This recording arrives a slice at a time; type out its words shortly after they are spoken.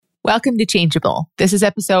Welcome to Changeable. This is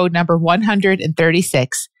episode number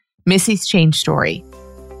 136, Missy's Change Story.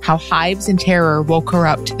 How hives and terror woke her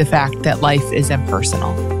up to the fact that life is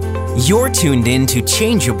impersonal. You're tuned in to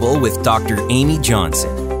Changeable with Dr. Amy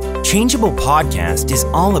Johnson. Changeable podcast is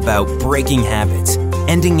all about breaking habits,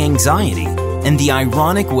 ending anxiety, and the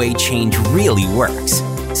ironic way change really works.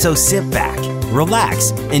 So sit back,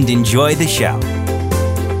 relax, and enjoy the show.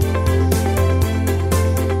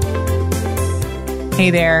 Hey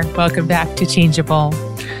there, welcome back to Changeable.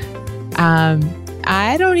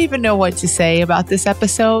 I don't even know what to say about this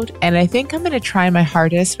episode, and I think I'm going to try my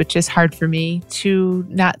hardest, which is hard for me, to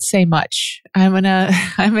not say much. I'm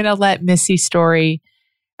gonna let Missy's story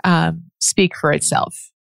speak for itself.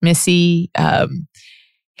 Missy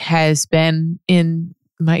has been in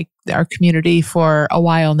our community for a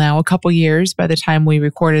while now, a couple years by the time we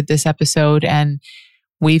recorded this episode, and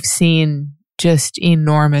we've seen just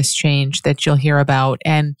enormous change that you'll hear about.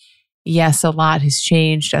 And yes, a lot has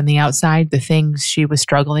changed on the outside. The things she was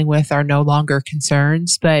struggling with are no longer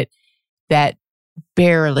concerns, but that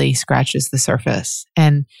barely scratches the surface.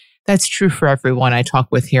 And that's true for everyone I talk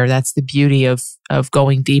with here. That's the beauty of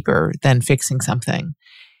going deeper than fixing something.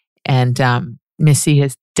 And Missy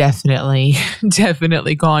has definitely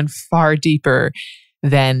gone far deeper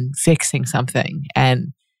than fixing something.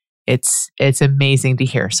 And it's amazing to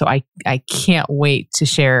hear. So I can't wait to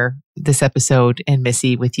share this episode and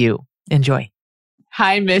Missy with you. Enjoy.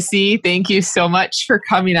 Hi, Missy. Thank you so much for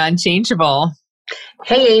coming on Changeable.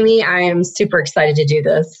 Hey, Amy. I am super excited to do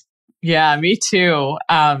this. Yeah, me too.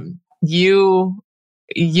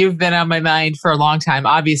 You've been on my mind for a long time.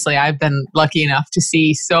 Obviously, I've been lucky enough to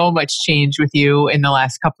see so much change with you in the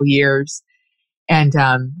last couple of years. And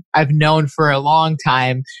I've known for a long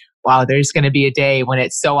time, wow, there's going to be a day when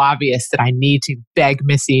it's so obvious that I need to beg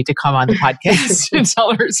Missy to come on the podcast and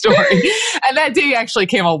tell her story. And that day actually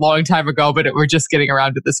came a long time ago, but we're just getting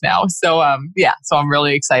around to this now. So so I'm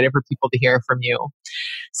really excited for people to hear from you.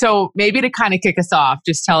 So maybe to kind of kick us off,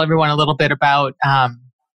 just tell everyone a little bit about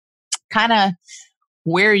kind of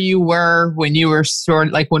where you were when you were sort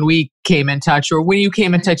of like when we came in touch, or when you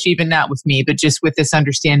came in touch, even not with me, but just with this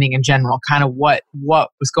understanding in general, kind of what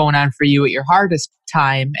was going on for you at your hardest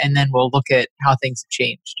time. And then we'll look at how things have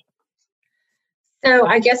changed. So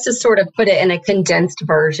I guess to sort of put it in a condensed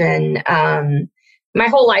version, my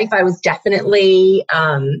whole life, I was definitely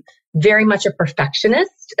very much a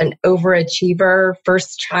perfectionist, an overachiever,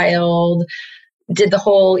 first child, did the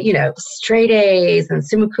whole, straight A's and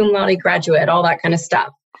summa cum laude graduate, all that kind of stuff.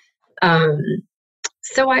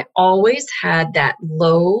 So I always had that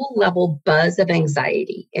low level buzz of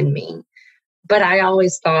anxiety in me. But I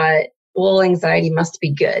always thought, well, anxiety must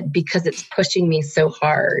be good because it's pushing me so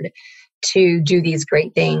hard to do these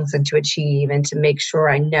great things and to achieve and to make sure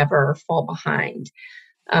I never fall behind.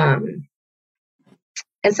 And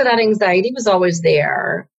so that anxiety was always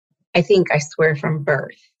there. I swear from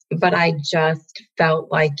birth. But I just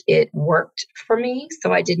felt like it worked for me,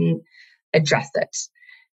 so I didn't address it.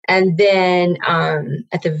 And then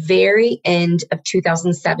at the very end of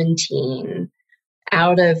 2017,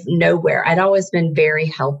 out of nowhere, I'd always been very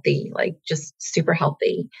healthy, like just super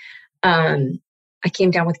healthy. I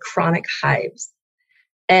came down with chronic hives,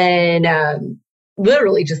 and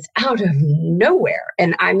literally just out of nowhere.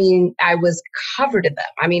 And I mean, I was covered in them.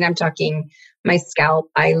 I mean, I'm talking my scalp,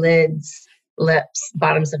 eyelids, lips,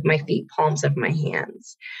 bottoms of my feet, palms of my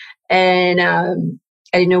hands. And I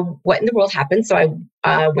didn't know what in the world happened. So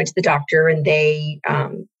I went to the doctor, and they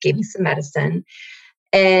gave me some medicine,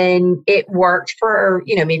 and it worked for,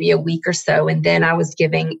 maybe a week or so. And then I was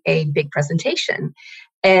giving a big presentation,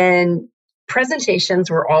 and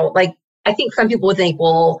presentations were all like, I think some people would think,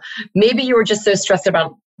 well, maybe you were just so stressed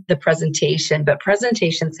about the presentation, but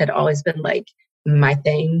presentations had always been like my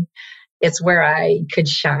thing. It's where I could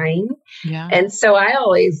shine. Yeah. And so I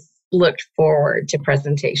always looked forward to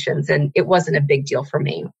presentations, and it wasn't a big deal for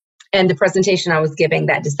me. And the presentation I was giving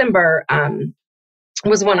that December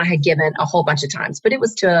was one I had given a whole bunch of times, but it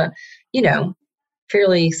was to a,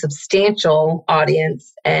 fairly substantial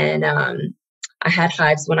audience. And I had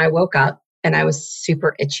hives when I woke up, and I was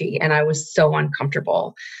super itchy, and I was so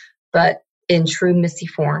uncomfortable. But in true Missy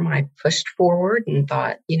form, I pushed forward and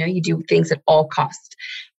thought, you do things at all costs.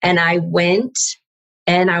 And I went,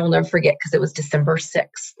 and I will never forget, because it was December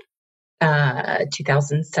 6th,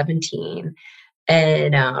 2017.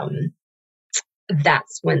 And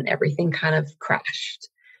that's when everything kind of crashed.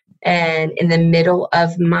 And in the middle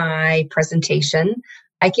of my presentation,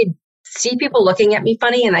 I could see people looking at me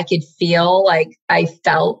funny, and I could feel like I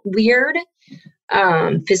felt weird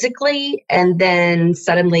physically. And then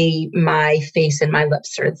suddenly my face and my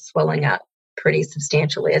lips started swelling up. pretty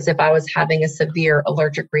substantially, as if I was having a severe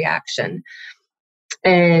allergic reaction.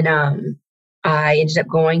 And I ended up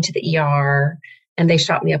going to the ER, and they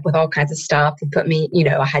shot me up with all kinds of stuff and put me,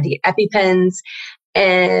 I had to get EpiPens.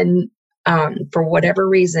 And for whatever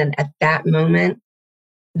reason, at that moment,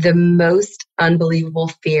 the most unbelievable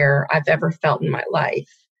fear I've ever felt in my life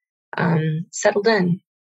settled in.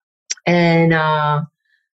 And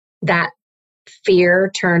that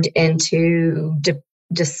fear turned into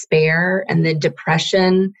despair and then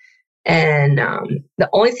depression. And the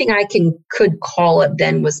only thing I could call it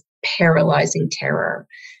then was paralyzing terror.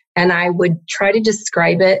 And I would try to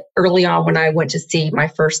describe it early on when I went to see my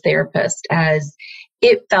first therapist as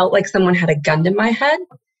it felt like someone had a gun to my head.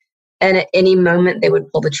 And at any moment, they would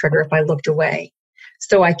pull the trigger if I looked away.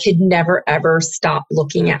 So I could never, ever stop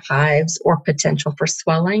looking at hives or potential for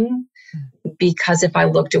swelling, because if I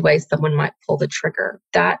looked away, someone might pull the trigger.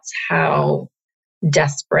 That's how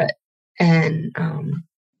desperate and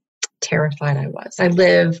terrified I was. I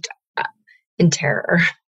lived in terror.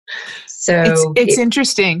 So it's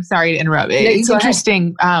interesting. Sorry to interrupt. It's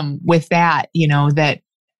interesting with that,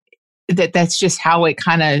 that's just how it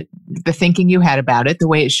kind of, the thinking you had about it, the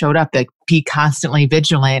way it showed up, that be constantly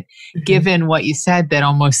vigilant, given what you said, that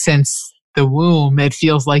almost since the womb, it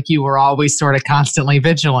feels like you were always sort of constantly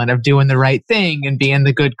vigilant of doing the right thing and being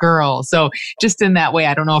the good girl. So just in that way,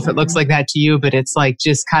 I don't know if it looks like that to you, but it's like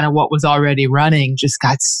just kind of what was already running just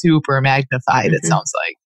got super magnified, it sounds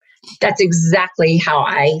like. That's exactly how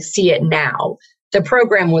I see it now. The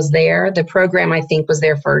program was there. The program, I think, was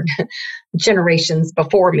there for generations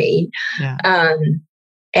before me. Yeah.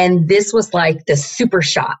 And this was like the super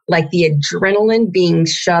shot, like the adrenaline being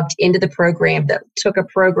shoved into the program that took a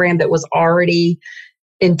program that was already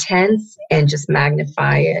intense and just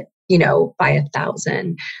magnify it, by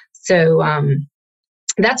 1,000. So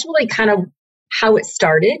that's really kind of how it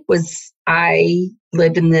started. Was I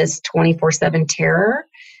lived in this 24/7 terror,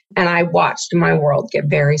 and I watched my world get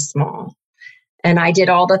very small. And I did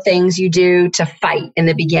all the things you do to fight in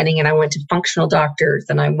the beginning. And I went to functional doctors,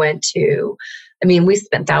 and we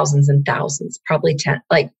spent thousands and thousands, probably 10,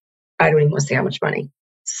 I don't even want to say how much money,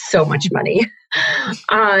 so much money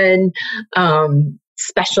on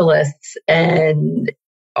specialists and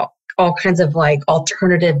all kinds of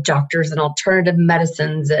alternative doctors and alternative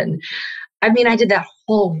medicines. And I did that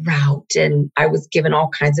whole route, and I was given all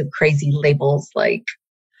kinds of crazy labels.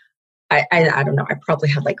 I don't know. I probably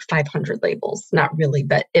had 500 labels. Not really,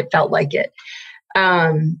 but it felt like it.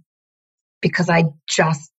 Because I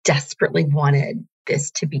just desperately wanted this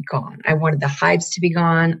to be gone. I wanted the hives to be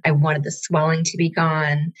gone. I wanted the swelling to be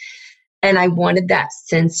gone. And I wanted that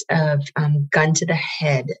sense of gun to the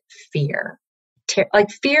head fear.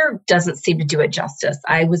 Fear doesn't seem to do it justice.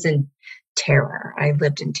 I was in terror. I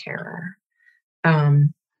lived in terror.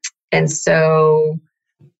 And so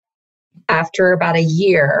after about a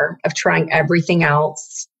year of trying everything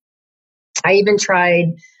else, I even tried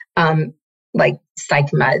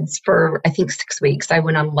psych meds for, I think, 6 weeks. I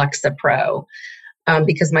went on Lexapro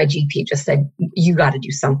because my GP just said, you got to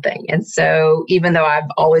do something. And so even though I've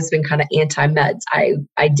always been kind of anti-meds,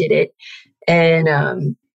 I did it.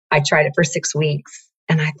 And I tried it for 6 weeks.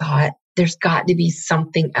 And I thought, there's got to be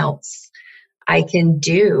something else I can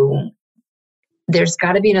do. There's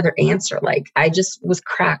got to be another answer. I just was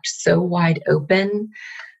cracked so wide open,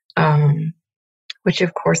 which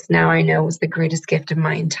of course now I know was the greatest gift of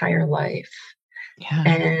my entire life. Yeah.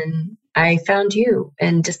 And I found you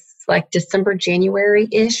in just December,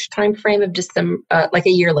 January-ish timeframe of December, a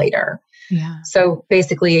year later. Yeah. So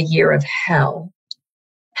basically a year of hell.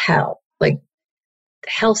 Hell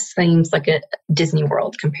seems like a Disney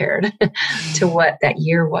World compared to what that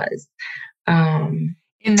year was.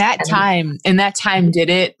 In that time, did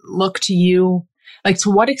it look to you,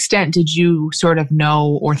 to what extent did you sort of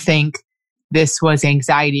know or think this was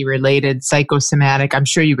anxiety related, psychosomatic? I'm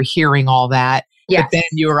sure you were hearing all that. Yes. But then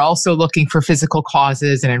you were also looking for physical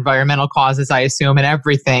causes and environmental causes, I assume, and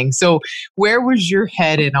everything. So where was your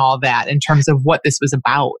head in all that in terms of what this was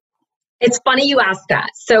about? It's funny you asked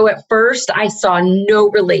that. So at first I saw no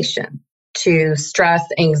relation to stress,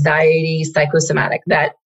 anxiety, psychosomatic.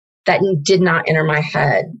 That did not enter my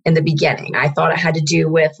head in the beginning. I thought it had to do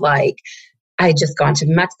with I had just gone to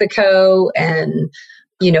Mexico and,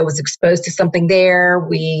 was exposed to something there.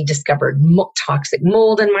 We discovered toxic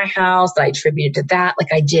mold in my house. I attributed to that.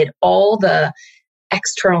 I did all the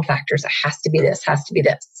external factors. It has to be this,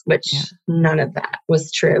 which none of that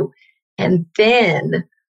was true. And then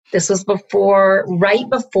this was right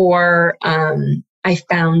before I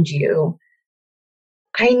found you.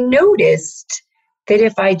 I noticed that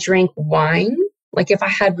if I drank wine, if I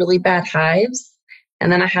had really bad hives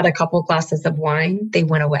And then I had a couple glasses of wine. They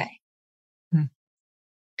went away.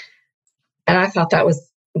 And I thought that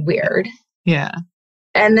was weird. Yeah.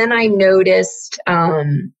 And then I noticed,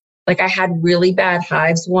 like I had really bad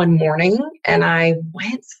hives one morning and I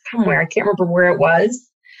went somewhere. I can't remember where it was,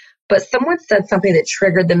 but someone said something that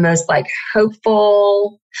triggered the most like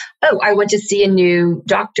hopeful. Oh, I went to see a new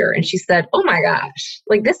doctor and she said, oh my gosh,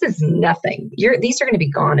 like this is nothing. These are going to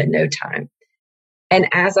be gone in no time. And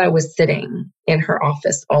as I was sitting in her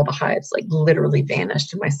office, all the hives like literally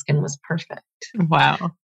vanished and my skin was perfect.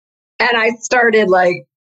 Wow. And I started like,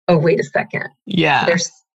 oh, wait a second. Yeah.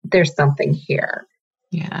 There's something here.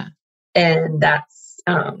 Yeah. And that's,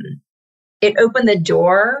 it opened the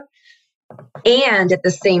door. And at the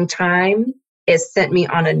same time, it sent me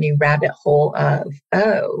on a new rabbit hole of,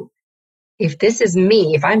 oh, if this is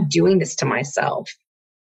me, if I'm doing this to myself,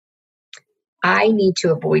 I need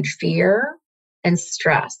to avoid fear and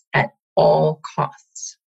stress at all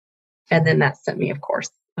costs. And then that sent me, of course,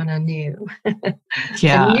 on a new,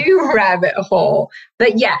 a new rabbit hole.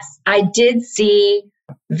 But yes, I did see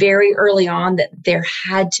very early on that there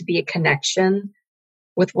had to be a connection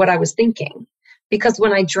with what I was thinking. Because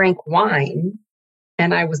when I drank wine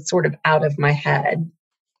and I was sort of out of my head,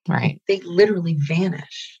 right, they literally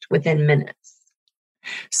vanished within minutes.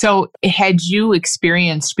 So had you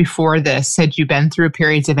experienced before this, had you been through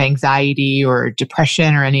periods of anxiety or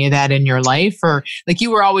depression or any of that in your life? Or like you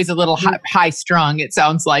were always a little high strung, it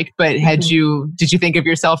sounds like, but did you think of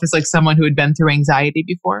yourself as like someone who had been through anxiety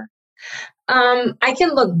before? I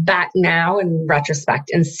can look back now in retrospect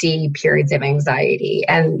and see periods of anxiety.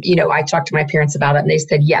 And, I talked to my parents about it and they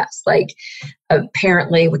said, yes, like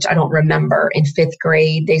apparently, which I don't remember, in 5th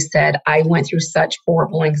grade, they said, I went through such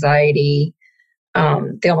horrible anxiety.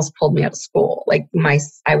 They almost pulled me out of school. Like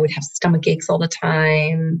I would have stomach aches all the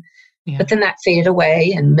time, but then that faded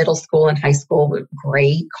away and middle school and high school were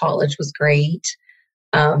great. College was great.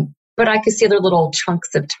 But I could see other little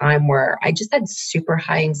chunks of time where I just had super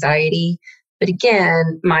high anxiety. But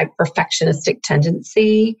again, my perfectionistic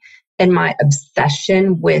tendency and my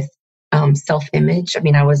obsession with self-image. I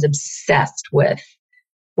mean, I was obsessed with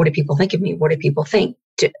what do people think of me? What do people think?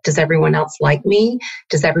 Does everyone else like me?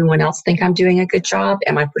 Does everyone else think I'm doing a good job?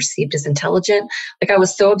 Am I perceived as intelligent? Like I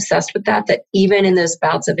was so obsessed with that even in those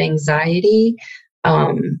bouts of anxiety,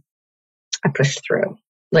 I pushed through.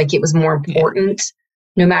 Like it was more important,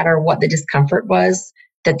 no matter what the discomfort was,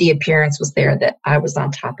 that the appearance was there, that I was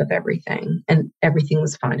on top of everything and everything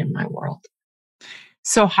was fine in my world.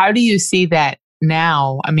 So how do you see that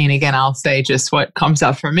now? I mean, again, I'll say just what comes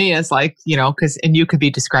up for me is like, and you could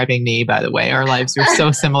be describing me, by the way, our lives are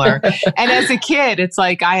so similar. And as a kid, it's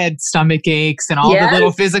like I had stomach aches and all the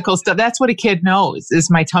little physical stuff. That's what a kid knows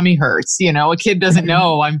is my tummy hurts. A kid doesn't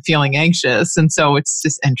know I'm feeling anxious. And so it's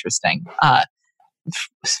just interesting.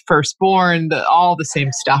 Firstborn, all the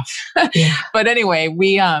same stuff. But anyway,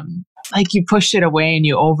 we, like you push it away and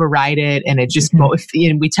you override it and it just,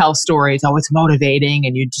 we tell stories, oh, it's motivating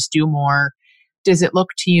and you just do more. Does it look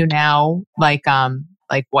to you now like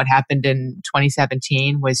what happened in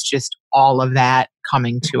 2017 was just all of that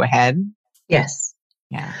coming to a head? Yes.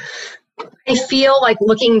 Yeah. I feel like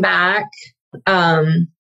looking back,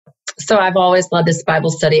 so I've always loved this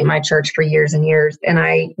Bible study at my church for years and years. And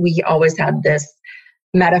we always had this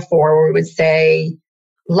metaphor where we would say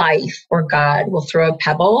life or God will throw a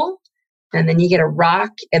pebble and then you get a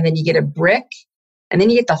rock and then you get a brick and then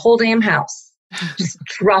you get the whole damn house just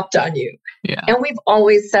dropped on you. Yeah. And we've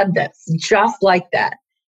always said this just like that.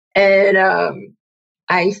 And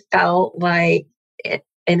I felt like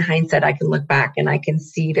in hindsight, I can look back and I can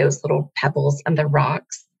see those little pebbles and the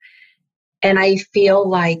rocks. And I feel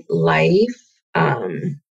like life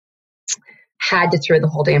had to throw the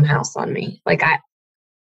whole damn house on me. Like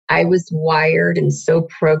I was wired and so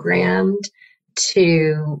programmed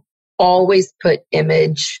to always put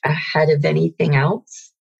image ahead of anything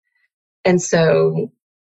else. And so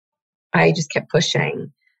I just kept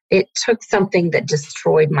pushing. It took something that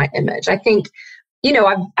destroyed my image. I think,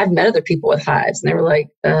 I've met other people with hives and they were like,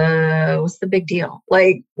 what's the big deal?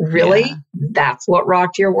 Like, really? Yeah. That's what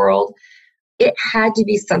rocked your world? It had to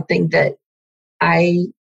be something that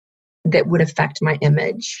would affect my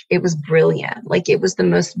image. It was brilliant. Like it was the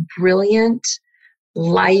most brilliant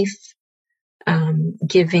life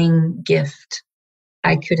giving gift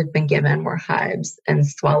I could have been given were hives and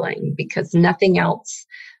swelling because nothing else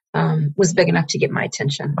was big enough to get my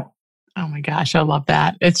attention. Oh my gosh, I love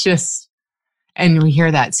that. It's just, and we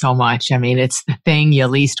hear that so much. I mean, it's the thing you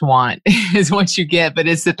least want is what you get, but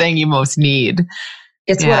it's the thing you most need.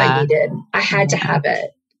 It's what I needed. I had to have it.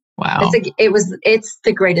 Wow. It's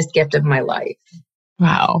the greatest gift of my life.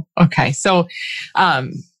 Wow. Okay. So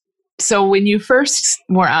when you first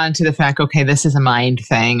were on to the fact, okay, this is a mind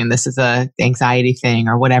thing and this is a anxiety thing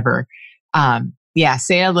or whatever.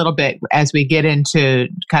 Say a little bit as we get into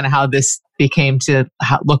kind of how this became to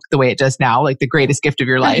look the way it does now, like the greatest gift of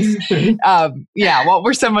your life. What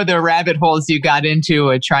were some of the rabbit holes you got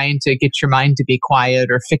into trying to get your mind to be quiet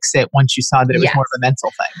or fix it once you saw that it was more of a mental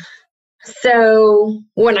thing? So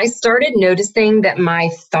when I started noticing that my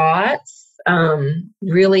thoughts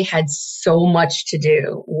really had so much to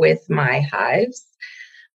do with my hives,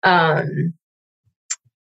 I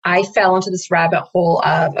fell into this rabbit hole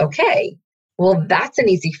of, okay, well, that's an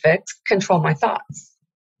easy fix. Control my thoughts.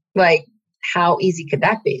 Like, how easy could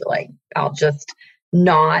that be? Like, I'll just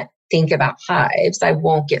not think about hives. I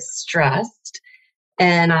won't get stressed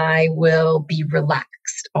and I will be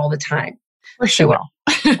relaxed all the time. For sure.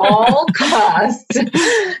 So all costs,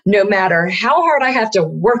 no matter how hard I have to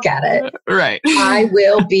work at it, right? I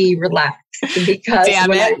will be relaxed because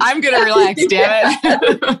damn it, I'm going to relax, damn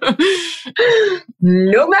it.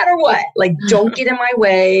 No matter what, like, don't get in my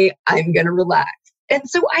way. I'm going to relax. And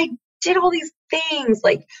so I did all these things,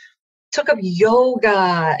 like took up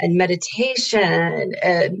yoga and meditation.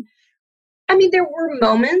 And I mean, there were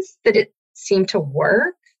moments that it seemed to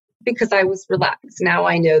work because I was relaxed. Now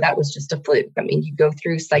I know that was just a fluke. I mean, you go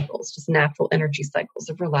through cycles, just natural energy cycles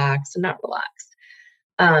of relax and not relax.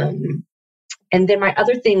 And then my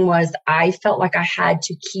other thing was I felt like I had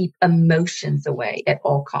to keep emotions away at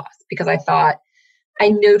all costs because I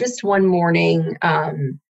noticed one morning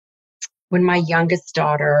when my youngest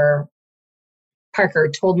daughter, Parker,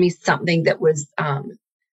 told me something that was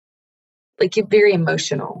like very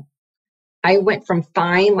emotional. I went from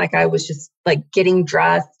fine, like I was just like getting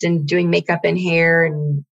dressed and doing makeup and hair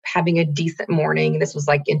and having a decent morning. This was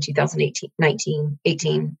like in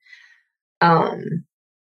 2018,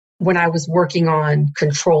 when I was working on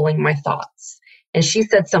controlling my thoughts. And she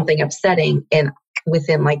said something upsetting, and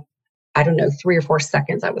within 3 or 4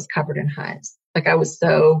 seconds, I was covered in hives. Like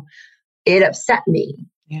it upset me.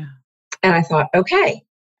 Yeah. And I thought, okay,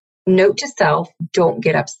 note to self, don't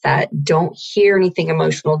get upset. Don't hear anything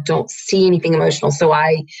emotional. Don't see anything emotional. So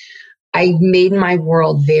I made my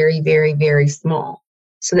world very, very, very small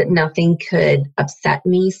so that nothing could upset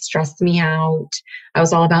me, stress me out. I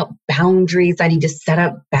was all about boundaries. I need to set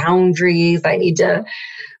up boundaries. I need to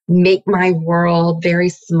make my world very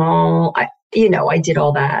small. I did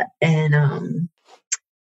all that. And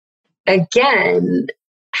again,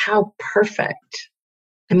 how perfect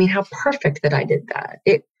that I did that.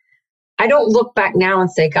 I don't look back now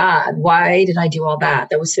and say, God, why did I do all that?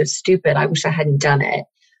 That was so stupid. I wish I hadn't done it.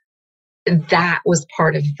 That was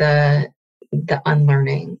part of the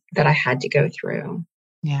unlearning that I had to go through.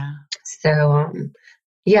 Yeah. So,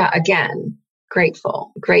 again,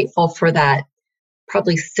 grateful for that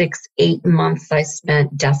probably 6-8 months I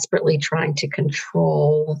spent desperately trying to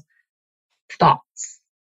control thoughts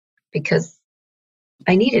because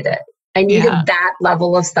I needed it. I needed that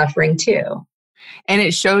level of suffering too. And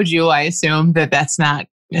it showed you, I assume, that's not,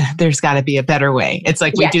 there's got to be a better way. It's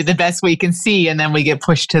like we do the best we can see and then we get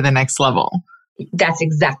pushed to the next level. That's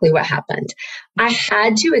exactly what happened. I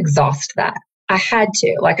had to exhaust that. I had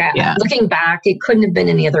to. Looking back, it couldn't have been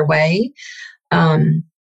any other way. I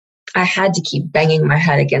had to keep banging my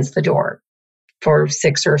head against the door for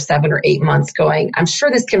 6 or 7 or 8 months going, I'm sure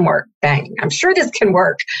this can work. Bang. I'm sure this can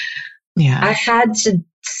work. Yeah. I had to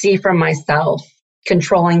see from myself,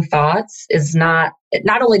 controlling thoughts not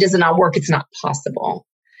only does it not work, it's not possible.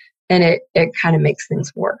 And it kind of makes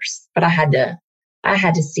things worse. But I had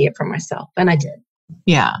to see it for myself, and I did.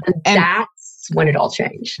 Yeah. And that's when it all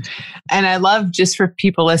changed. And I love, just for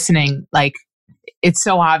people listening, like, it's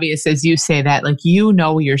so obvious as you say that, like, you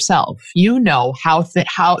know yourself, you know how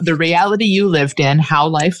the reality you lived in, how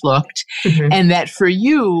life looked, and that for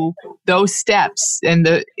you, those steps and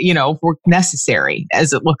were necessary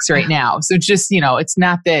as it looks right now. So just, it's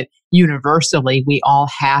not that universally we all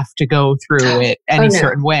have to go through it any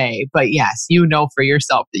certain way, but yes, for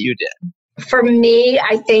yourself that you did. For me,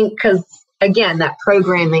 I think, because again, that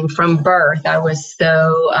programming from birth, I was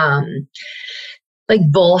so,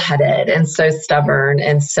 bullheaded and so stubborn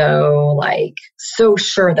and so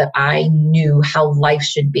sure that I knew how life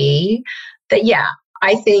should be, that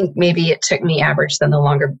I think maybe it took me longer than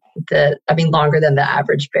the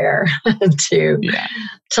average bear to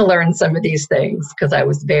learn some of these things, because I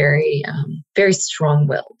was very, very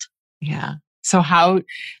strong-willed. Yeah. So how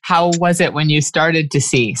was it when you started to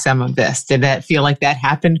see some of this? Did that feel like that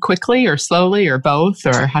happened quickly or slowly or both,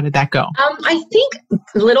 or how did that go? I think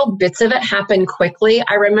little bits of it happened quickly.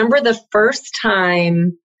 I remember the first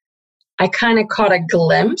time I kind of caught a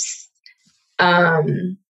glimpse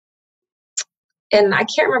And I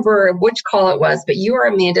can't remember which call it was, but you or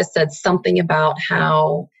Amanda said something about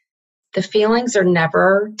how the feelings are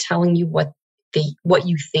never telling you what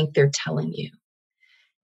you think they're telling you.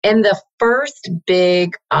 And the first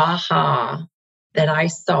big aha that I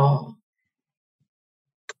saw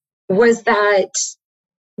was that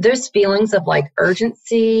those feelings of like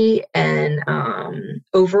urgency and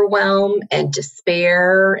overwhelm and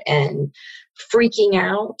despair and freaking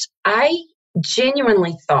out, I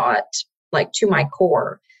genuinely thought, like to my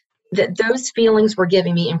core, that those feelings were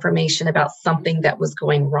giving me information about something that was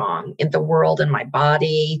going wrong in the world, in my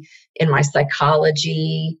body, in my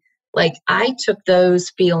psychology. Like I took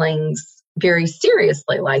those feelings very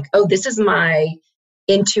seriously, like, oh, this is my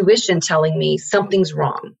intuition telling me something's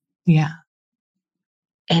wrong. Yeah.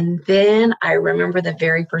 And then I remember the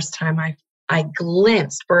very first time I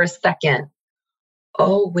glimpsed for a second,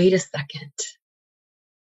 oh, wait a second.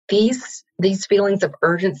 These feelings of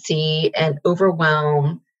urgency and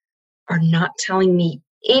overwhelm are not telling me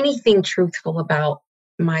anything truthful about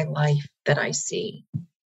my life that I see.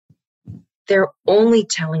 They're only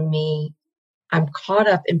telling me I'm caught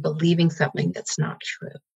up in believing something that's not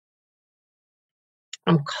true.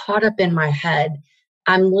 I'm caught up in my head.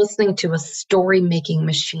 I'm listening to a story-making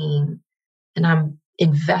machine, and I'm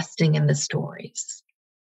investing in the stories.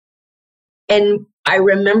 And I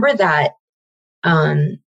remember that,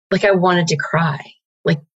 like I wanted to cry,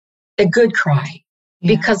 like a good cry,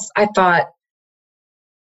 because I thought,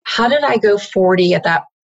 how did I go 40 at that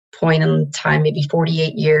point in time, maybe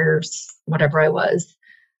 48 years, whatever I was,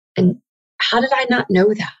 and how did I not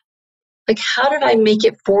know that? Like, how did I make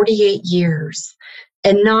it 48 years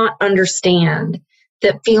and not understand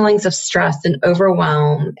that feelings of stress and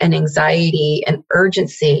overwhelm and anxiety and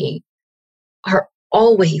urgency are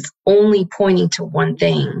always only pointing to one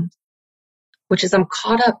thing, which is I'm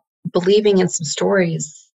caught up believing in some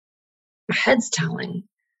stories my head's telling.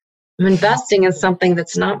 I'm investing in something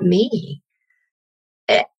that's not me.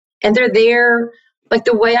 And they're there, like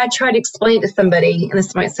the way I try to explain it to somebody, and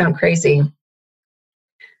this might sound crazy,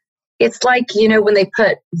 it's like, when they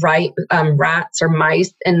put rats or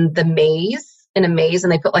mice in a maze,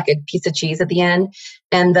 and they put like a piece of cheese at the end,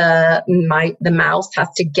 and the mouse has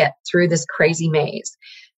to get through this crazy maze.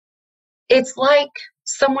 It's like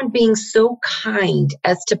someone being so kind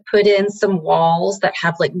as to put in some walls that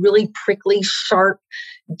have like really prickly, sharp,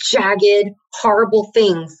 jagged, horrible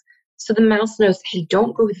things. So the mouse knows, hey,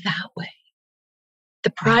 don't go that way. The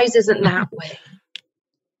prize isn't that way.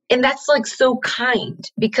 And that's like so kind,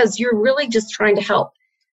 because you're really just trying to help.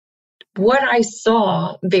 What I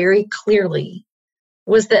saw very clearly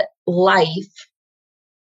was that life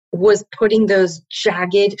was putting those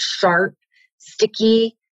jagged, sharp,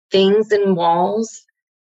 sticky things in walls,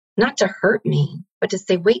 not to hurt me, but to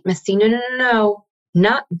say, wait, Missy, no,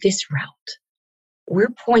 not this route.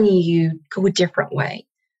 We're pointing you, go a different way.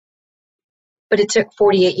 But it took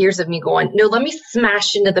 48 years of me going, no, let me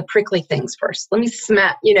smash into the prickly things first. Let me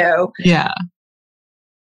smash, Yeah.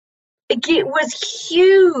 It was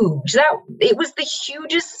huge. It was the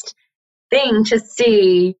hugest thing to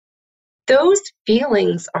see. Those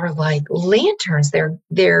feelings are like lanterns.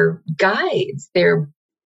 They're guides. They're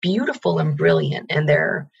beautiful and brilliant, and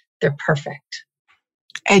they're perfect.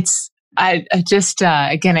 I just,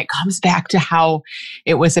 again, it comes back to how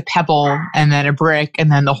it was a pebble and then a brick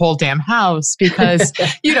and then the whole damn house, because,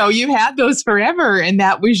 you had those forever, and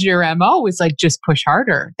that was your MO, was like, just push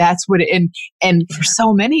harder. That's what and for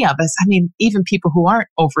so many of us, I mean, even people who aren't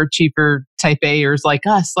overachiever type A'ers like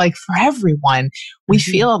us, like for everyone, we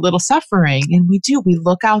feel a little suffering, and we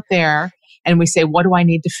look out there and we say, what do I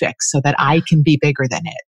need to fix so that I can be bigger than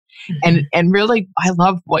it? And really, I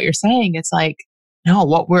love what you're saying. It's like, no,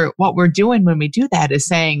 what we're doing when we do that is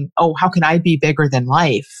saying, oh, how can I be bigger than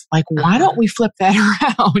life? Like, why don't we flip that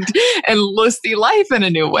around and see life in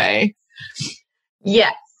a new way?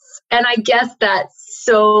 Yes. And I guess that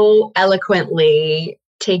so eloquently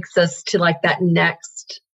takes us to like that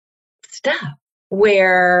next step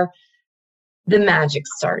where the magic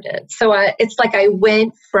started. So it's like I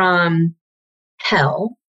went from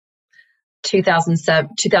hell,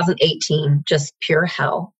 2018, just pure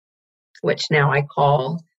hell, which now I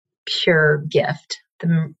call pure gift,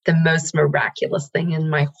 the most miraculous thing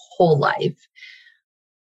in my whole life,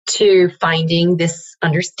 to finding this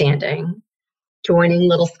understanding, joining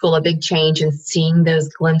Little School of Big Change and seeing those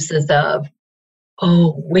glimpses of,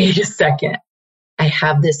 oh, wait a second, I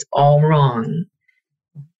have this all wrong.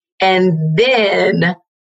 And then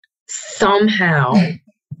somehow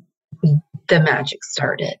the magic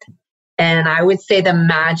started. And I would say the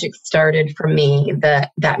magic started for me,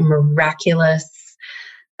 that miraculous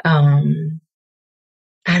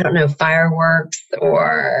I don't know, fireworks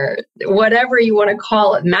or whatever you want to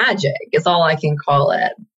call it, magic is all I can call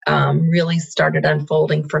it, really started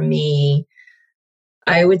unfolding for me,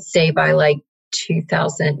 I would say by like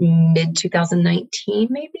mid 2019,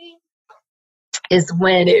 maybe, is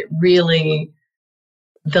when it really,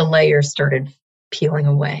 the layers started peeling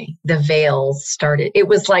away. The veils started. It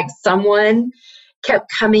was like someone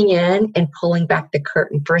kept coming in and pulling back the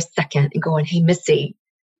curtain for a second and going, "Hey, Missy,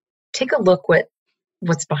 take a look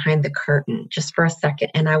what's behind the curtain just for a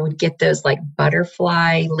second." And I would get those like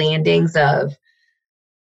butterfly landings of,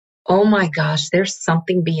 oh my gosh, there's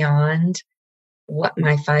something beyond what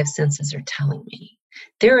my five senses are telling me.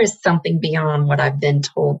 There is something beyond what I've been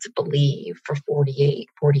told to believe for 48,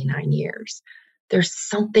 49 years. There's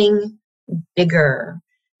something bigger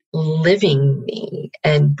living me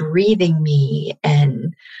and breathing me.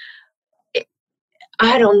 And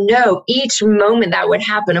I don't know, each moment that would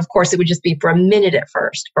happen, of course, it would just be for a minute at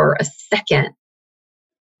first, for a second.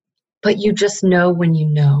 But you just know when you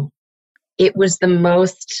know. It was the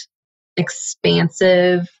most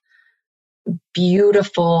expansive,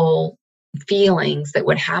 beautiful feelings that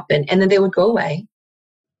would happen. And then they would go away.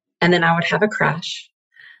 And then I would have a crash.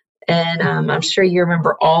 And I'm sure you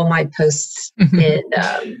remember all my posts in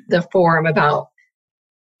the forum about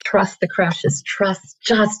trust the crashes,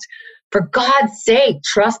 just for God's sake,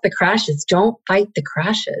 trust the crashes. Don't fight the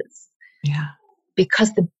crashes. Yeah.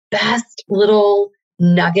 Because the best little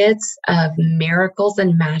nuggets of miracles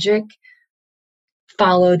and magic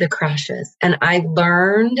follow the crashes. And I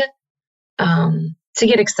learned to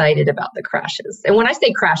get excited about the crashes. And when I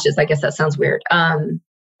say crashes, I guess that sounds weird.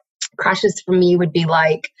 Crashes for me would be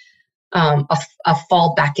like a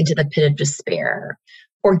fall back into the pit of despair,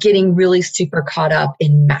 or getting really super caught up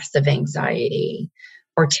in massive anxiety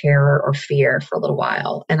or terror or fear for a little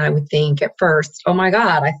while. And I would think at first, oh my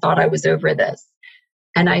God, I thought I was over this.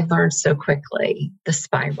 And I learned so quickly the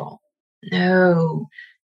spiral. No,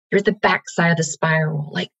 you're the backside of the spiral.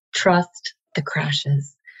 Like, trust the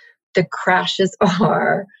crashes. The crashes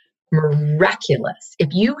are miraculous. If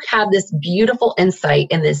you have this beautiful insight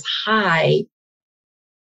and this high,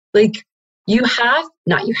 like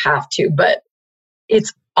but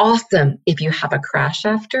it's awesome if you have a crash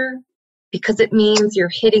after, because it means you're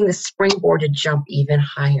hitting the springboard to jump even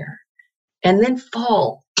higher, and then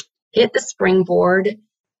fall, hit the springboard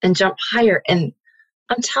and jump higher. And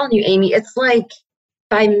I'm telling you, Amy, it's like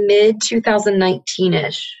by mid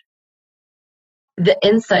 2019-ish, the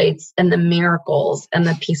insights and the miracles and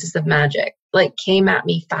the pieces of magic like came at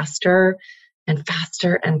me faster and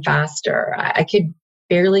faster and faster. I could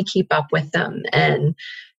barely keep up with them. And,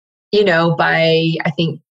 by, I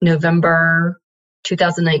think, November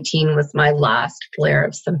 2019 was my last flare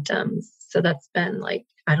of symptoms. So that's been like,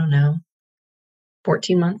 I don't know,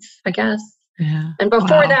 14 months, I guess. Yeah. And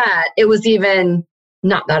before that, it was even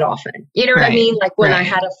not that often. You know what I mean? Like when I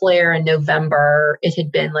had a flare in November, it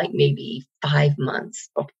had been like maybe 5 months,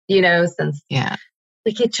 since,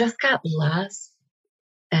 like it just got less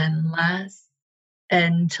and less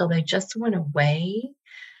until they just went away.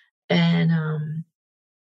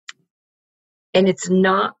 And it's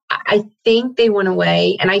not, I think they went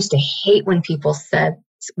away. And I used to hate when people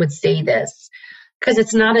would say this, because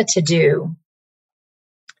it's not a to-do.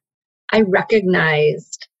 I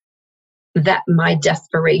recognized that my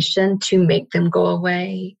desperation to make them go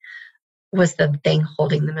away was the thing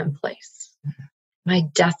holding them in place. My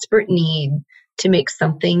desperate need to make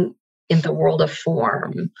something in the world of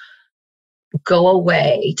form go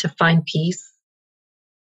away to find peace.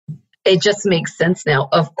 It just makes sense now.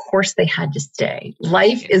 Of course they had to stay.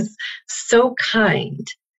 Life is so kind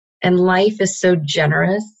and life is so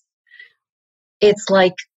generous. It's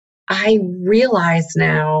like I realize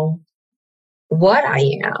now what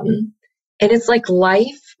I am. And it's like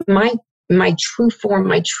life, my true form,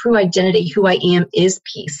 my true identity, who I am is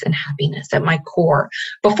peace and happiness at my core,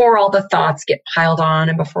 before all the thoughts get piled on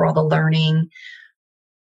and before all the learning.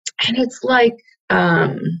 And it's like,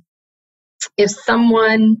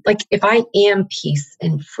 if I am peace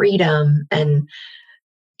and freedom and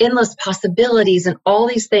endless possibilities and all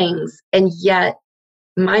these things, and yet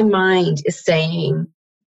my mind is saying,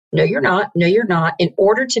 no, you're not. No, you're not. In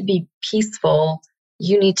order to be peaceful,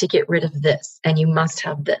 you need to get rid of this and you must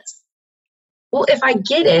have this. Well, if I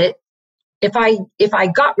get it, if I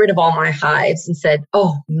got rid of all my hives and said,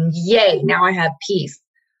 oh, yay, now I have peace.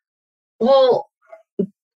 Well,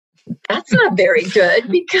 that's not very good,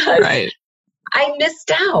 because I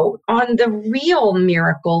missed out on the real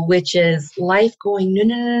miracle, which is life going,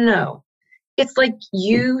 no. It's like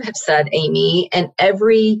you have said, Amy, and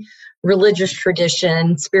every religious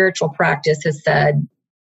tradition, spiritual practice has said,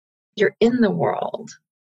 you're in the world.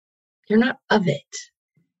 You're not of it.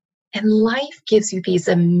 And life gives you these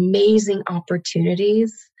amazing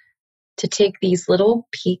opportunities to take these little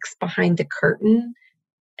peeks behind the curtain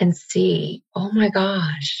and see, oh my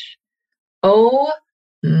gosh, like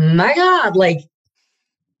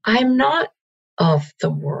I'm not of the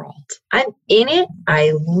world. I'm in it.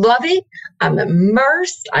 I love it. I'm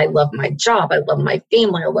immersed. I love my job. I love my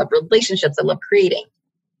family. I love relationships. I love creating.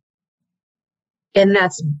 And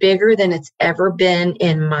that's bigger than it's ever been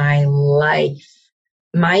in my life.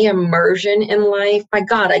 My immersion in life, my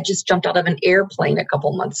God, I just jumped out of an airplane a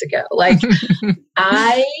couple months ago. Like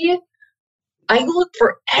I look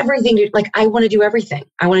for everything. Like I want to do everything.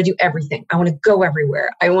 I want to do everything. I want to go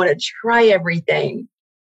everywhere. I want to try everything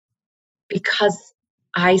because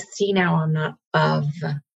I see now I'm not of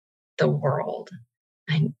the world.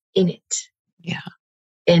 I'm in it. Yeah.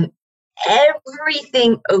 And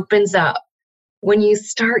everything opens up when you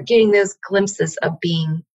start getting those glimpses of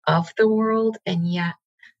being of the world and yet,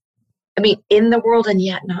 in the world and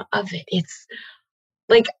yet not of it. It's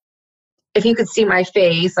like, if you could see my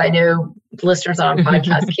face, I know listeners on a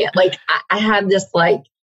podcast can't, like, I have this like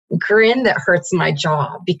grin that hurts my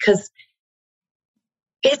jaw because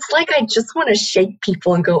it's like, I just want to shake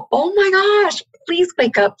people and go, oh my gosh, please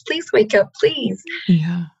wake up, please.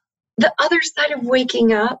 Yeah. The other side of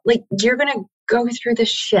waking up, like you're going to go through the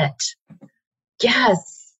shit.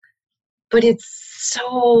 Yes. But it's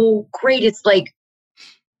so great. It's like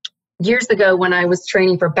years ago when I was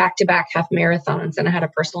training for back-to-back half marathons and I had a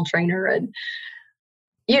personal trainer, and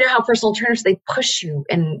you know how personal trainers, they push you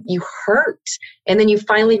and you hurt and then you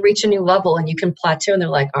finally reach a new level and you can plateau and they're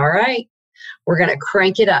like, all right, we're going to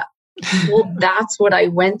crank it up. Well, that's what I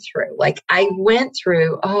went through. Like I went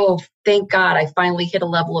through, oh, thank God I finally hit a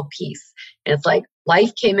level of peace. And it's like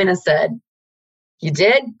life came in and said, you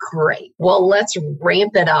did? Great. Well, let's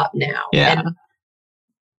ramp it up now. Yeah. And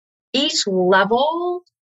each level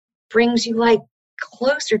brings you like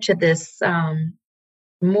closer to this,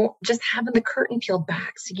 more just having the curtain peeled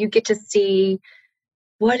back. So you get to see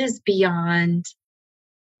what is beyond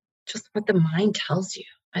just what the mind tells you.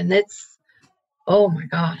 And it's, oh my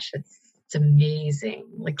gosh, it's amazing.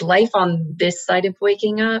 Like life on this side of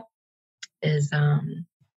waking up is,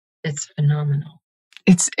 it's phenomenal.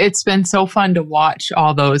 It's been so fun to watch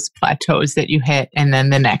all those plateaus that you hit and then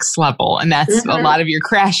the next level. And that's a lot of your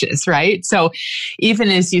crashes, right? So even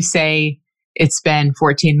as you say, it's been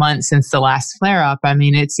 14 months since the last flare up. I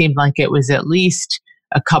mean, it seemed like it was at least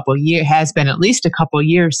a couple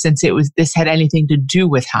years since this had anything to do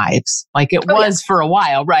with hives. Like it was for a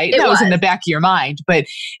while, right? That was in the back of your mind, but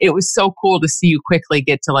it was so cool to see you quickly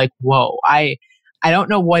get to like, whoa, I don't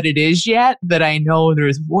know what it is yet, but I know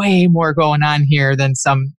there's way more going on here than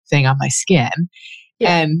something on my skin.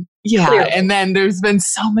 Yeah. And clearly. And then there's been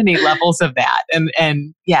so many levels of that.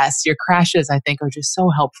 And yes, your crashes, I think, are just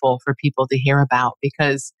so helpful for people to hear about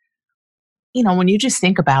because, you know, when you just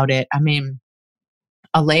think about it, I mean,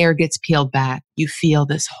 a layer gets peeled back, you feel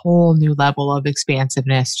this whole new level of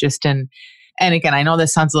expansiveness and again, I know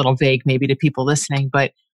this sounds a little vague maybe to people listening,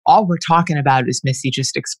 but all we're talking about is Missy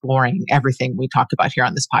just exploring everything we talk about here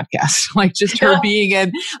on this podcast. Like just her being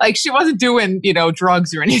in, like she wasn't doing, you know,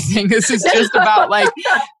 drugs or anything. This is just about like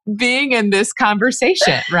being in this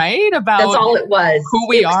conversation, right? About that's all it was. Who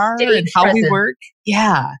we are and how we work.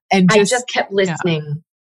 Yeah. And I just kept listening.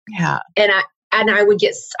 Yeah. And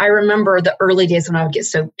I remember the early days when I would get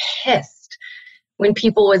so pissed when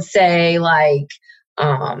people would say like,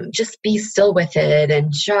 just be still with it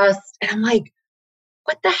and I'm like,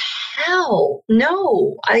 what the hell?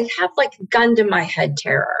 No, I have like gun to my head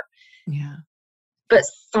terror. Yeah. But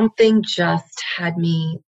something just had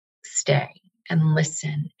me stay and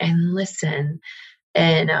listen.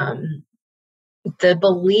 And the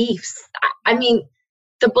beliefs,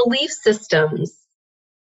 the belief systems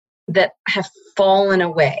that have fallen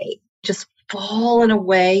away,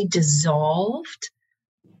 dissolved,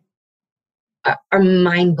 are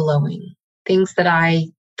mind-blowing. Things that I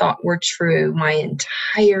thought were true my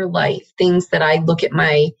entire life, things that I look at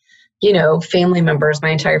my, family members, my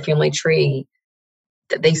entire family tree,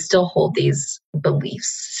 that they still hold these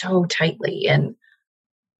beliefs so tightly. And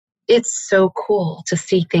it's so cool to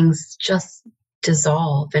see things just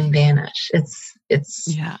dissolve and vanish.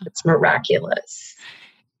 It's miraculous.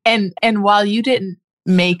 And while you didn't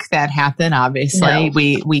make that happen, obviously,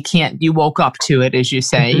 we can't, you woke up to it, as you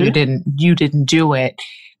say, you didn't do it.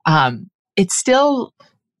 It's still,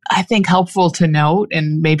 I think, helpful to note,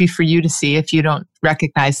 and maybe for you to see if you don't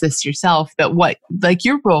recognize this yourself, that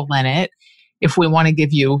your role in it if we want to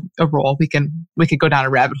give you a role, we could go down a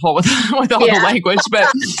rabbit hole with all the language, but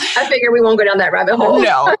I figure we won't go down that rabbit hole.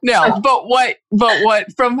 No. But what,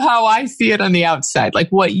 from how I see it on the outside, like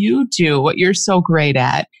what you do, what you're so great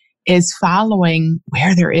at is following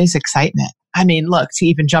where there is excitement. I mean, look, to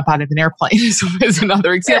even jump out of an airplane is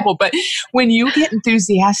another example. But when you get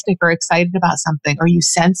enthusiastic or excited about something, or you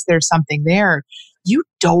sense there's something there, you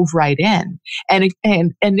dove right in. And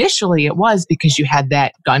initially it was because you had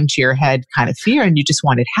that gun to your head kind of fear and you just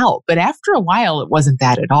wanted help. But after a while, it wasn't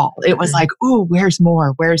that at all. It was like, ooh, where's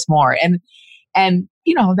more? Where's more? And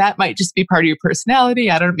that might just be part of your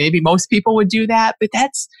personality. I don't know, maybe most people would do that, but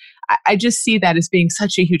I just see that as being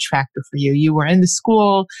such a huge factor for you. You were in the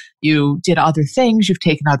school, you did other things, you've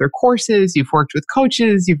taken other courses, you've worked with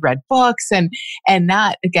coaches, you've read books, and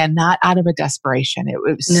not out of a desperation. It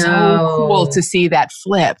was so cool to see that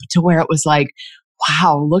flip to where it was like,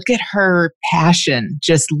 wow, look at her passion.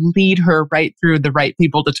 Just lead her right through the right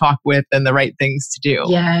people to talk with and the right things to do.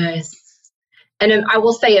 Yes. And I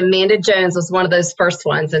will say Amanda Jones was one of those first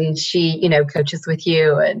ones, and she, coaches with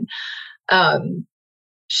you. And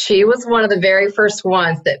she was one of the very first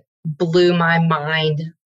ones that blew my mind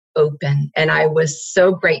open. And I was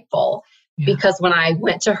so grateful because when I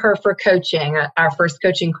went to her for coaching, our first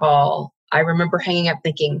coaching call, I remember hanging up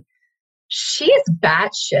thinking, she is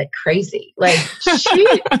batshit crazy. Like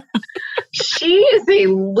she is a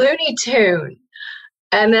Looney Tune.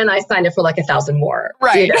 And then I signed up for like 1,000 more.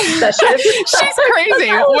 Right. Sessions. She's crazy.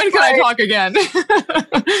 When can I talk again?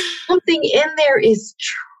 Something in there is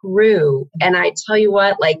true. And I tell you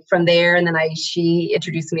what, like from there, and then she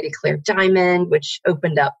introduced me to Claire Diamond, which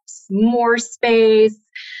opened up more space.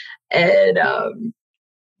 And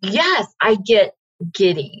yes, I get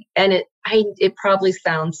giddy. And it probably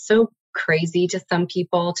sounds so crazy to some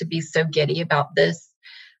people to be so giddy about this.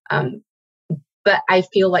 But I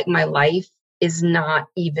feel like my life is not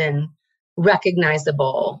even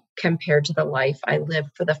recognizable compared to the life I lived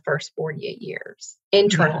for the first 48 years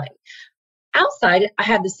internally. Yeah. Outside, I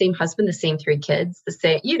had the same husband, the same 3 kids, the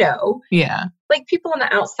same, Yeah. Like people on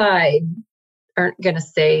the outside aren't going to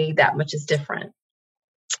say that much is different.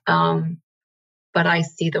 But I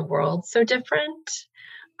see the world so different.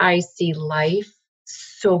 I see life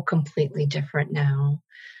so completely different now.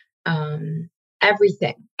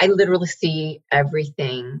 Everything. I literally see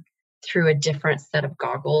everything through a different set of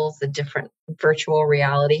goggles, a different virtual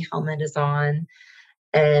reality helmet is on.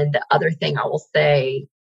 And the other thing I will say,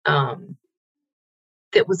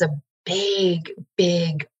 that was a big,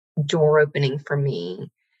 big door opening for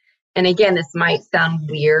me. And again, this might sound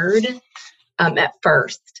weird at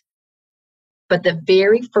first, but the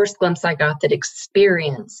very first glimpse I got that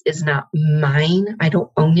experience is not mine. I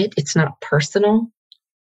don't own it. It's not personal.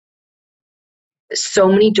 So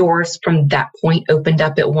many doors from that point opened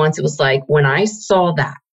up at once. It was like when I saw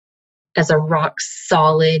that as a rock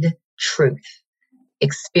solid truth,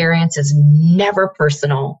 experience is never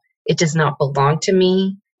personal. It does not belong to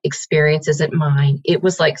me. Experience isn't mine. It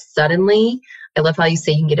was like suddenly, I love how you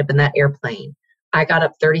say you can get up in that airplane. I got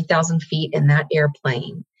up 30,000 feet in that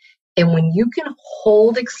airplane. And when you can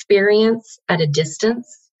hold experience at a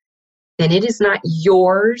distance, then it is not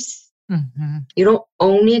yours. Mm-hmm. You don't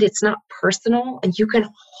own it. It's not personal. And you can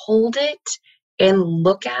hold it and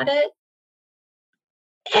look at it.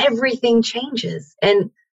 Everything changes.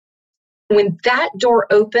 And when that door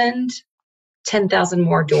opened, 10,000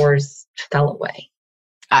 more doors fell away.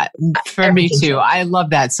 For me too. I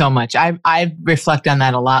love that so much. I reflect on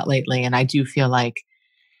that a lot lately. And I do feel like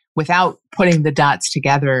without putting the dots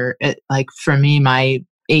together, like for me, my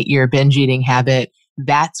 8-year binge eating habit,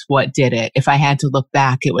 that's what did it. If I had to look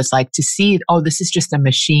back, it was like to see, this is just a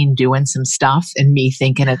machine doing some stuff and me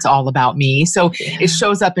thinking it's all about me. So it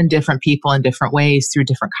shows up in different people in different ways through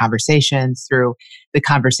different conversations, through the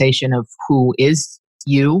conversation of who is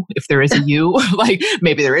you, if there is a you, like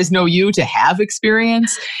maybe there is no you to have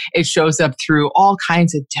experience. It shows up through all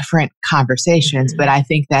kinds of different conversations. But I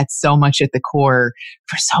think that's so much at the core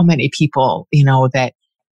for so many people, that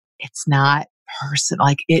it's not personal.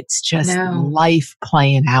 Like it's just life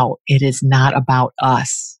playing out. It is not about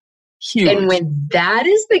us. Huge. And when that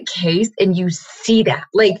is the case and you see that,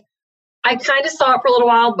 like I kind of saw it for a little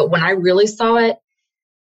while, but when I really saw it,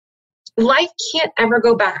 life can't ever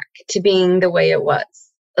go back to being the way it was.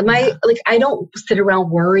 I don't sit around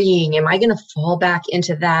worrying, am I going to fall back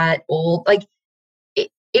into that old, like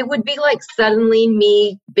it would be like suddenly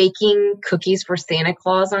me baking cookies for Santa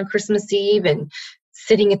Claus on Christmas Eve and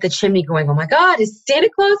sitting at the chimney going, oh my God, is Santa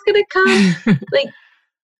Claus going to come? Like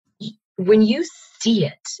when you see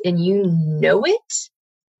it and you know it,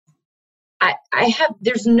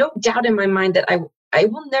 there's no doubt in my mind that I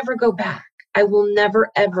will never go back. I will never,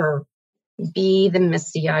 ever be the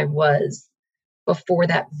Missy I was before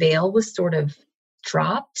that veil was sort of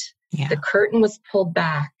dropped. Yeah. The curtain was pulled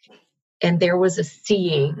back, and there was a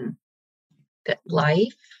seeing that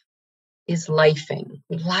life is lifing.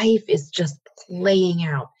 Life is just playing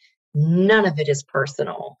out. None of it is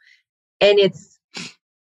personal. And it's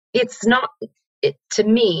not, to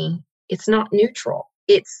me, it's not neutral.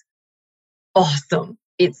 It's awesome.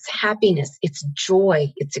 It's happiness. It's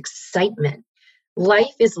joy. It's excitement.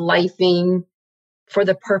 Life is lifing for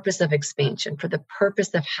the purpose of expansion, for the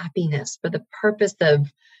purpose of happiness, for the purpose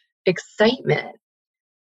of excitement.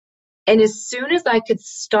 And as soon as I could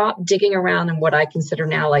stop digging around in what I consider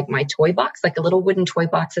now like my toy box, like a little wooden toy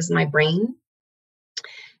box is my brain.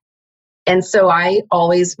 And so I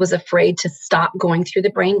always was afraid to stop going through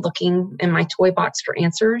the brain, looking in my toy box for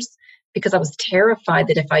answers, because I was terrified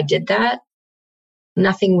that if I did that,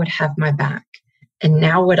 nothing would have my back. And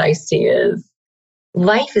now what I see is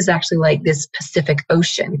life is actually like this Pacific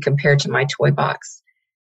Ocean compared to my toy box.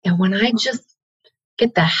 And when I just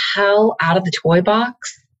get the hell out of the toy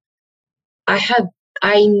box,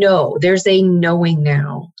 I know, there's a knowing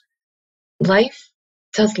now. Life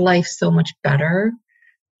does life so much better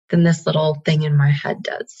than this little thing in my head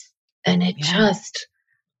does. And it just,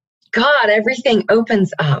 God, everything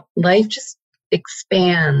opens up. Life just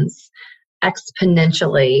expands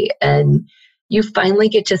exponentially. And you finally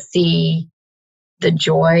get to see the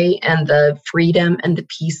joy and the freedom and the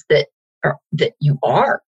peace that you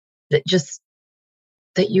are.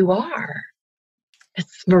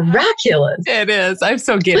 It's miraculous. It is. I'm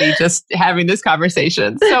so giddy just having this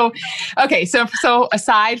conversation. So, okay. So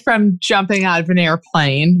aside from jumping out of an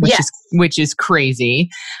airplane, which is crazy.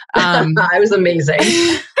 It was amazing.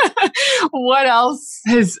 What else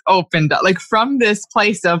has opened up? Like from this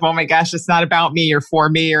place of, oh my gosh, it's not about me or for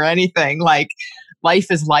me or anything. Like life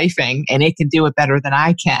is lifing and it can do it better than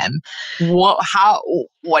I can. What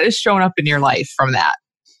has shown up in your life from that?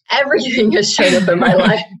 Everything has shown up in my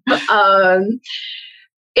life.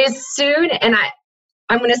 As soon, and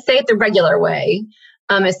I'm going to say it the regular way,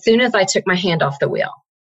 as soon as I took my hand off the wheel.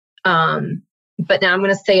 But now I'm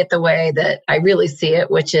going to say it the way that I really see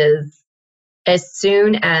it, which is as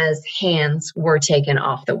soon as hands were taken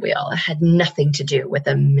off the wheel. It had nothing to do with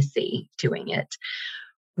a Missy doing it.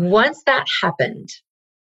 Once that happened,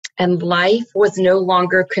 and life was no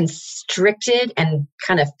longer constricted and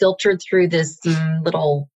kind of filtered through this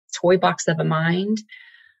little toy box of a mind,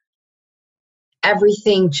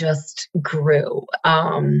 everything just grew.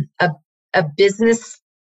 A business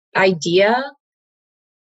idea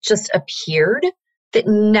just appeared that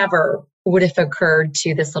never would have occurred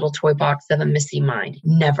to this little toy box of a Missy mind.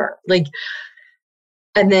 Never.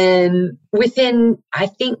 And then within, I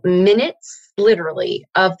think, minutes, literally,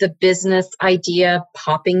 of the business idea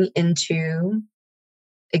popping into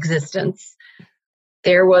existence,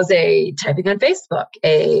 there was a typing on Facebook,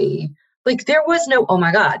 there was no, oh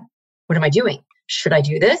my God, what am I doing? Should I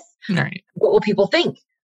do this? Right. What will people think?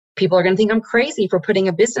 People are going to think I'm crazy for putting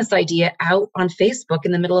a business idea out on Facebook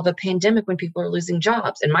in the middle of a pandemic when people are losing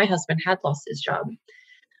jobs. And my husband had lost his job.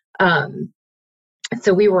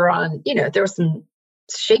 So we were on, there was some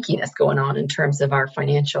shakiness going on in terms of our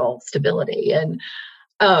financial stability. And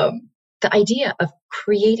the idea of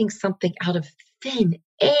creating something out of thin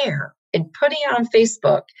air and putting it on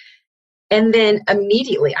Facebook. And then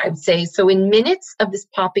immediately, I would say, so in minutes of this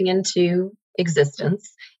popping into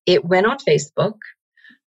existence, it went on Facebook.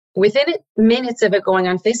 Within minutes of it going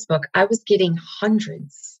on Facebook, I was getting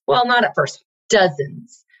hundreds, well, not at first,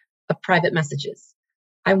 dozens of private messages.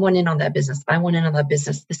 I want in on that business. I want in on that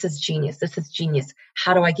business. This is genius. This is genius.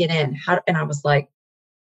 How do I get in? And I was like,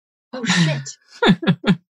 oh shit.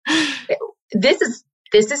 This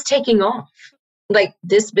is taking off. Like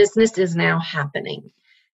this business is now happening.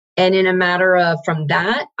 And in a matter of, from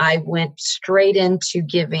that, I went straight into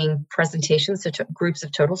giving presentations to groups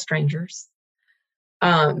of total strangers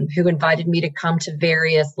who invited me to come to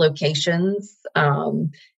various locations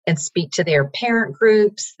and speak to their parent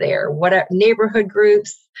groups, their whatever neighborhood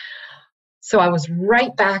groups. So I was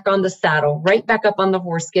right back on the saddle, right back up on the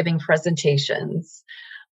horse, giving presentations,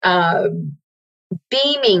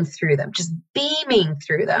 beaming through them, just beaming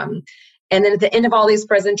through them. And then at the end of all these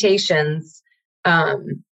presentations,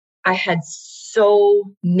 I had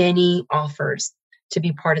so many offers to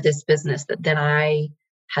be part of this business that then I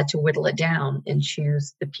had to whittle it down and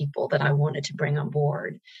choose the people that I wanted to bring on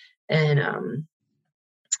board. And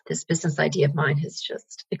this business idea of mine has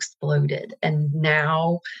just exploded. And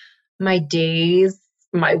now my days,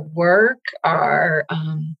 my work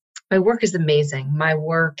is amazing. My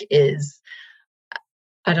work is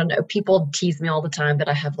I don't know. People tease me all the time that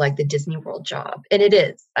I have like the Disney World job. And it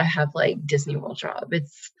is. I have like Disney World job.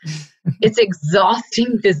 It's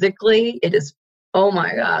exhausting physically. It is, oh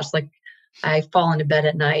my gosh. Like I fall into bed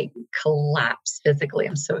at night, collapse physically.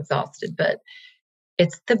 I'm so exhausted, but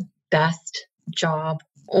it's the best job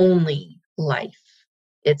only life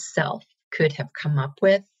itself could have come up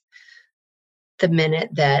with the minute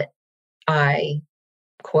that I,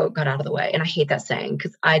 quote, got out of the way. And I hate that saying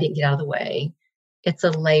because I didn't get out of the way. It's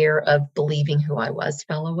a layer of believing who I was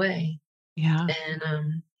fell away. Yeah.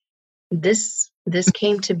 And this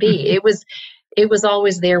came to be. It was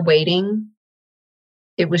always there waiting.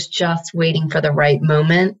 It was just waiting for the right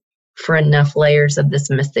moment for enough layers of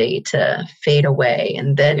this Missy to fade away.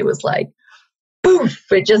 And then it was like, poof,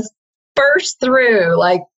 it just burst through.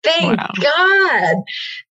 Like, thank God.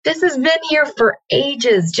 This has been here for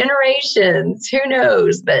ages, generations, who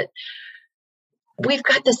knows? But we've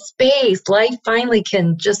got the space. Life finally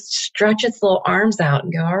can just stretch its little arms out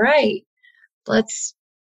and go, all right, let's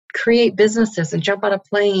create businesses and jump out of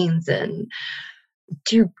planes and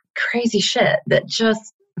do crazy shit that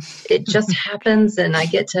it just happens, and I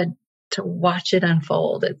get to watch it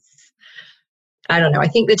unfold. I don't know. I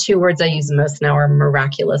think the two words I use most now are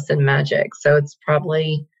miraculous and magic. So that's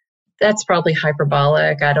probably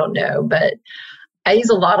hyperbolic. I don't know, but I use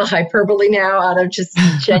a lot of hyperbole now out of just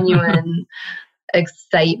genuine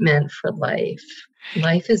excitement for life.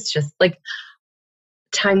 Life is just like,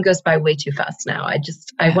 time goes by way too fast now.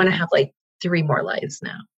 I want to have like 3 more lives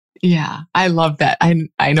now. Yeah, I love that.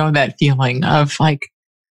 I know that feeling of like,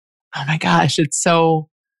 oh my gosh, it's so,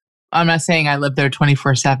 I'm not saying I live there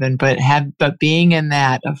 24/7, but being in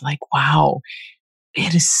that of like, wow,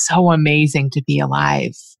 it is so amazing to be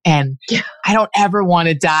alive. And I don't ever want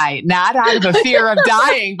to die, not out of a fear of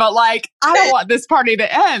dying, but like, I don't want this party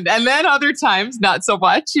to end. And then other times, not so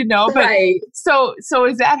much, but right. So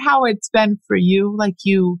is that how it's been for you? Like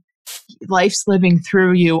life's living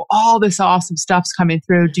through you, all this awesome stuff's coming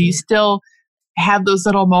through. Do you still have those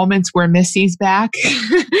little moments where Missy's back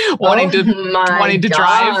wanting to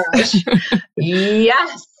drive?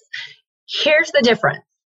 Yes. Here's the difference.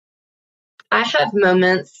 I have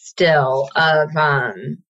moments still of,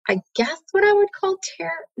 I guess what I would call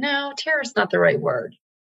terror. No, terror is not the right word.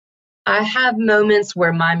 I have moments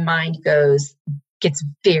where my mind gets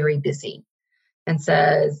very busy and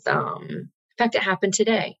says, in fact, it happened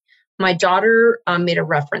today. My daughter made a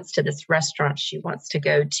reference to this restaurant she wants to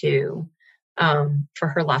go to for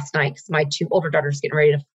her last night, because my 2 older daughters getting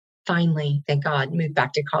ready to finally, thank God, move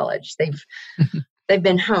back to college. They've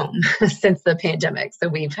been home since the pandemic. So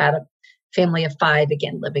we've had a family of 5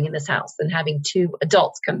 again living in this house, and having 2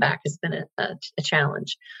 adults come back has been a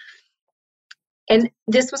challenge. And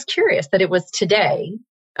this was curious that it was today,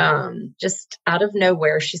 just out of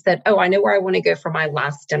nowhere. She said, oh, I know where I want to go for my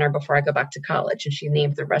last dinner before I go back to college. And she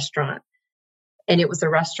named the restaurant. And it was a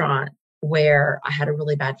restaurant where I had a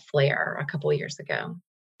really bad flare a couple of years ago.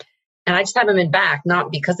 And I just haven't been back,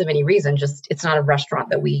 not because of any reason, just it's not a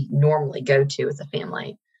restaurant that we normally go to as a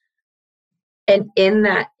family. And in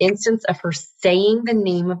that instance of her saying the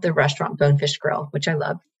name of the restaurant, Bonefish Grill, which I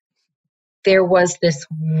love, there was this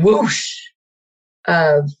whoosh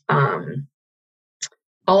of,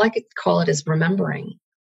 all I could call it is remembering,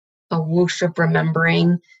 a whoosh of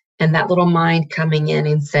remembering, and that little mind coming in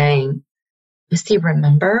and saying, Missy,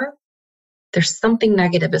 remember? There's something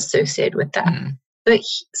negative associated with that. But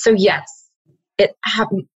so yes, it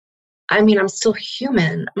happened. I mean, I'm still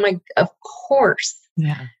human. I'm like, of course.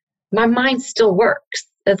 Yeah. My mind still works.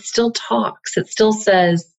 It still talks. It still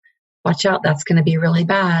says, watch out, that's going to be really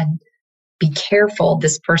bad. Be careful.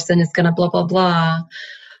 This person is going to blah, blah, blah.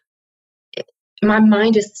 My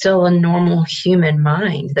mind is still a normal human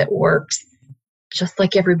mind that works just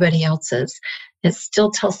like everybody else's. It still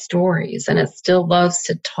tells stories, and it still loves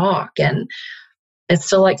to talk, and it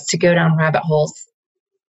still likes to go down rabbit holes.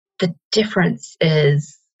 The difference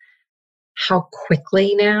is how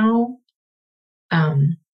quickly now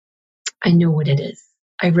I know what it is.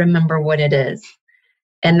 I remember what it is.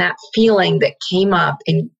 And that feeling that came up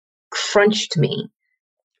and crunched me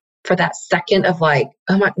for that second of like,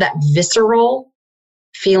 oh my, that visceral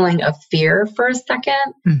feeling of fear for a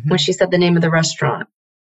second when she said the name of the restaurant.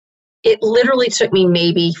 It literally took me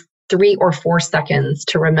maybe 3 or 4 seconds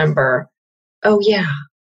to remember, oh yeah,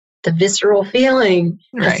 the visceral feeling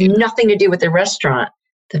has nothing to do with the restaurant.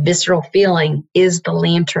 The visceral feeling is the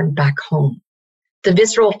lantern back home. The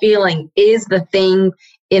visceral feeling is the thing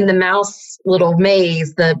in the mouse little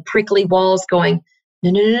maze, the prickly walls going,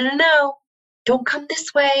 no, no, no, no, no, don't come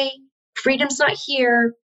this way. Freedom's not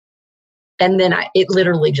here. And then it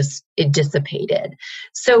literally just, it dissipated.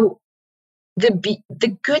 So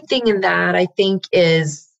the good thing in that, I think,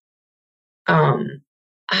 is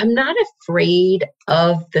I'm not afraid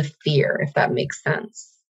of the fear, if that makes sense.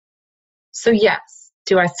 So yes,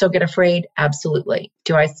 do I still get afraid? Absolutely.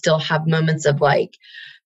 Do I still have moments of like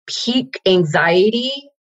peak anxiety?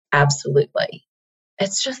 Absolutely.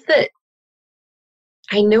 It's just that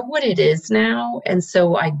I know what it is now. And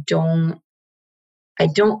so I don't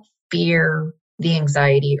fear the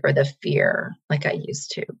anxiety or the fear like I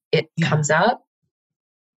used to. It comes up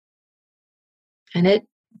and it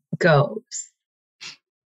goes.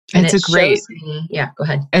 And it's a great, go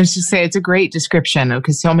ahead. I was just say it's a great description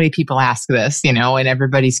because so many people ask this, and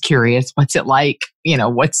everybody's curious. What's it like?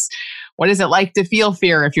 What is it like to feel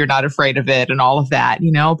fear if you're not afraid of it and all of that,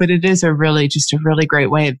 but it is just a really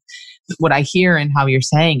great way. What I hear and how you're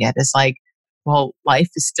saying it is like, well, life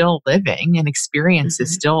is still living and experience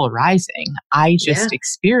is still arising. I just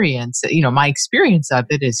experience it. My experience of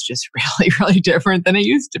it is just really, really different than it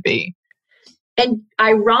used to be. And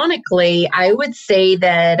ironically, I would say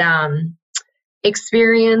that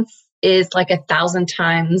experience is like 1,000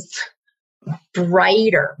 times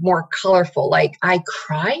brighter, more colorful. Like I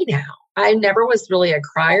cry now. I never was really a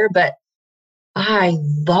crier, but I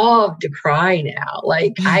love to cry now.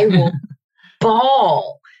 Like I will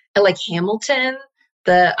bawl. And like Hamilton,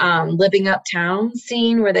 the Living Uptown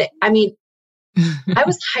scene where I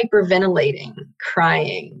was hyperventilating,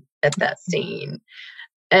 crying at that scene.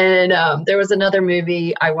 And there was another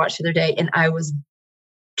movie I watched the other day and I was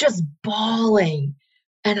just bawling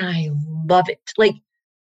and I love it. Like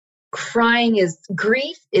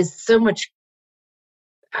grief is so much,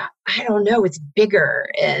 I don't know, it's bigger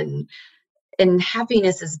and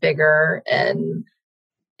happiness is bigger and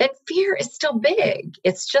fear is still big.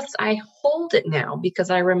 It's just, I hold it now because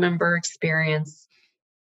I remember experience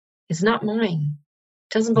is not mine.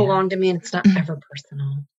 It doesn't belong to me and it's not ever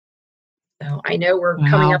personal. So I know we're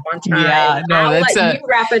coming up on time. Yeah, no, I'll let you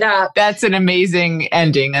wrap it up. That's an amazing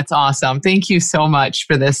ending. That's awesome. Thank you so much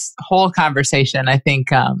for this whole conversation. I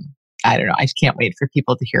think, I don't know, I can't wait for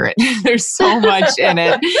people to hear it. There's so much in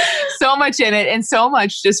it, and so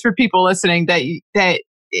much just for people listening that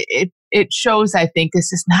it shows, I think,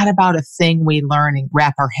 this is not about a thing we learn and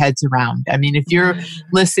wrap our heads around. I mean, if you're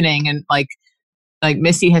listening and like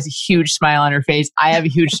Missy has a huge smile on her face. I have a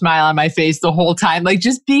huge smile on my face the whole time. Like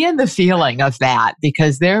just be in the feeling of that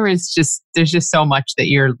because there's just so much that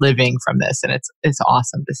you're living from this and it's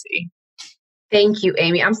awesome to see. Thank you,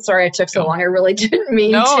 Amy. I'm sorry it took so long. I really didn't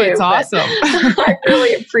mean to. No, it's awesome. I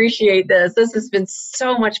really appreciate this. This has been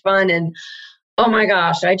so much fun. And oh my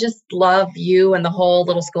gosh, I just love you and the whole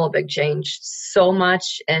Little School of Big Change so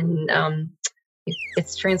much. And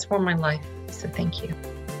it's transformed my life. So thank you.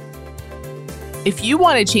 If you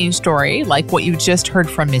want a change story like what you just heard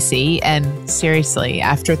from Missy, and seriously,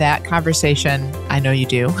 after that conversation, I know you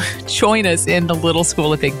do, join us in the Little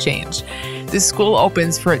School of Big Change. The school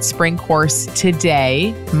opens for its spring course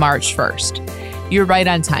today, March 1st. You're right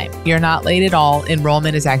on time. You're not late at all.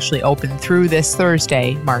 Enrollment is actually open through this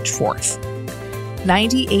Thursday, March 4th.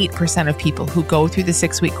 98% of people who go through the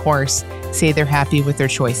 6-week course say they're happy with their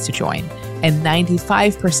choice to join. And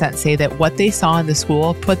 95% say that what they saw in the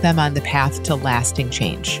school put them on the path to lasting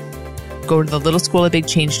change. Go to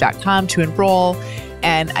thelittleschoolofbigchange.com to enroll,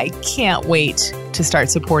 and I can't wait to start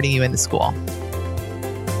supporting you in the school.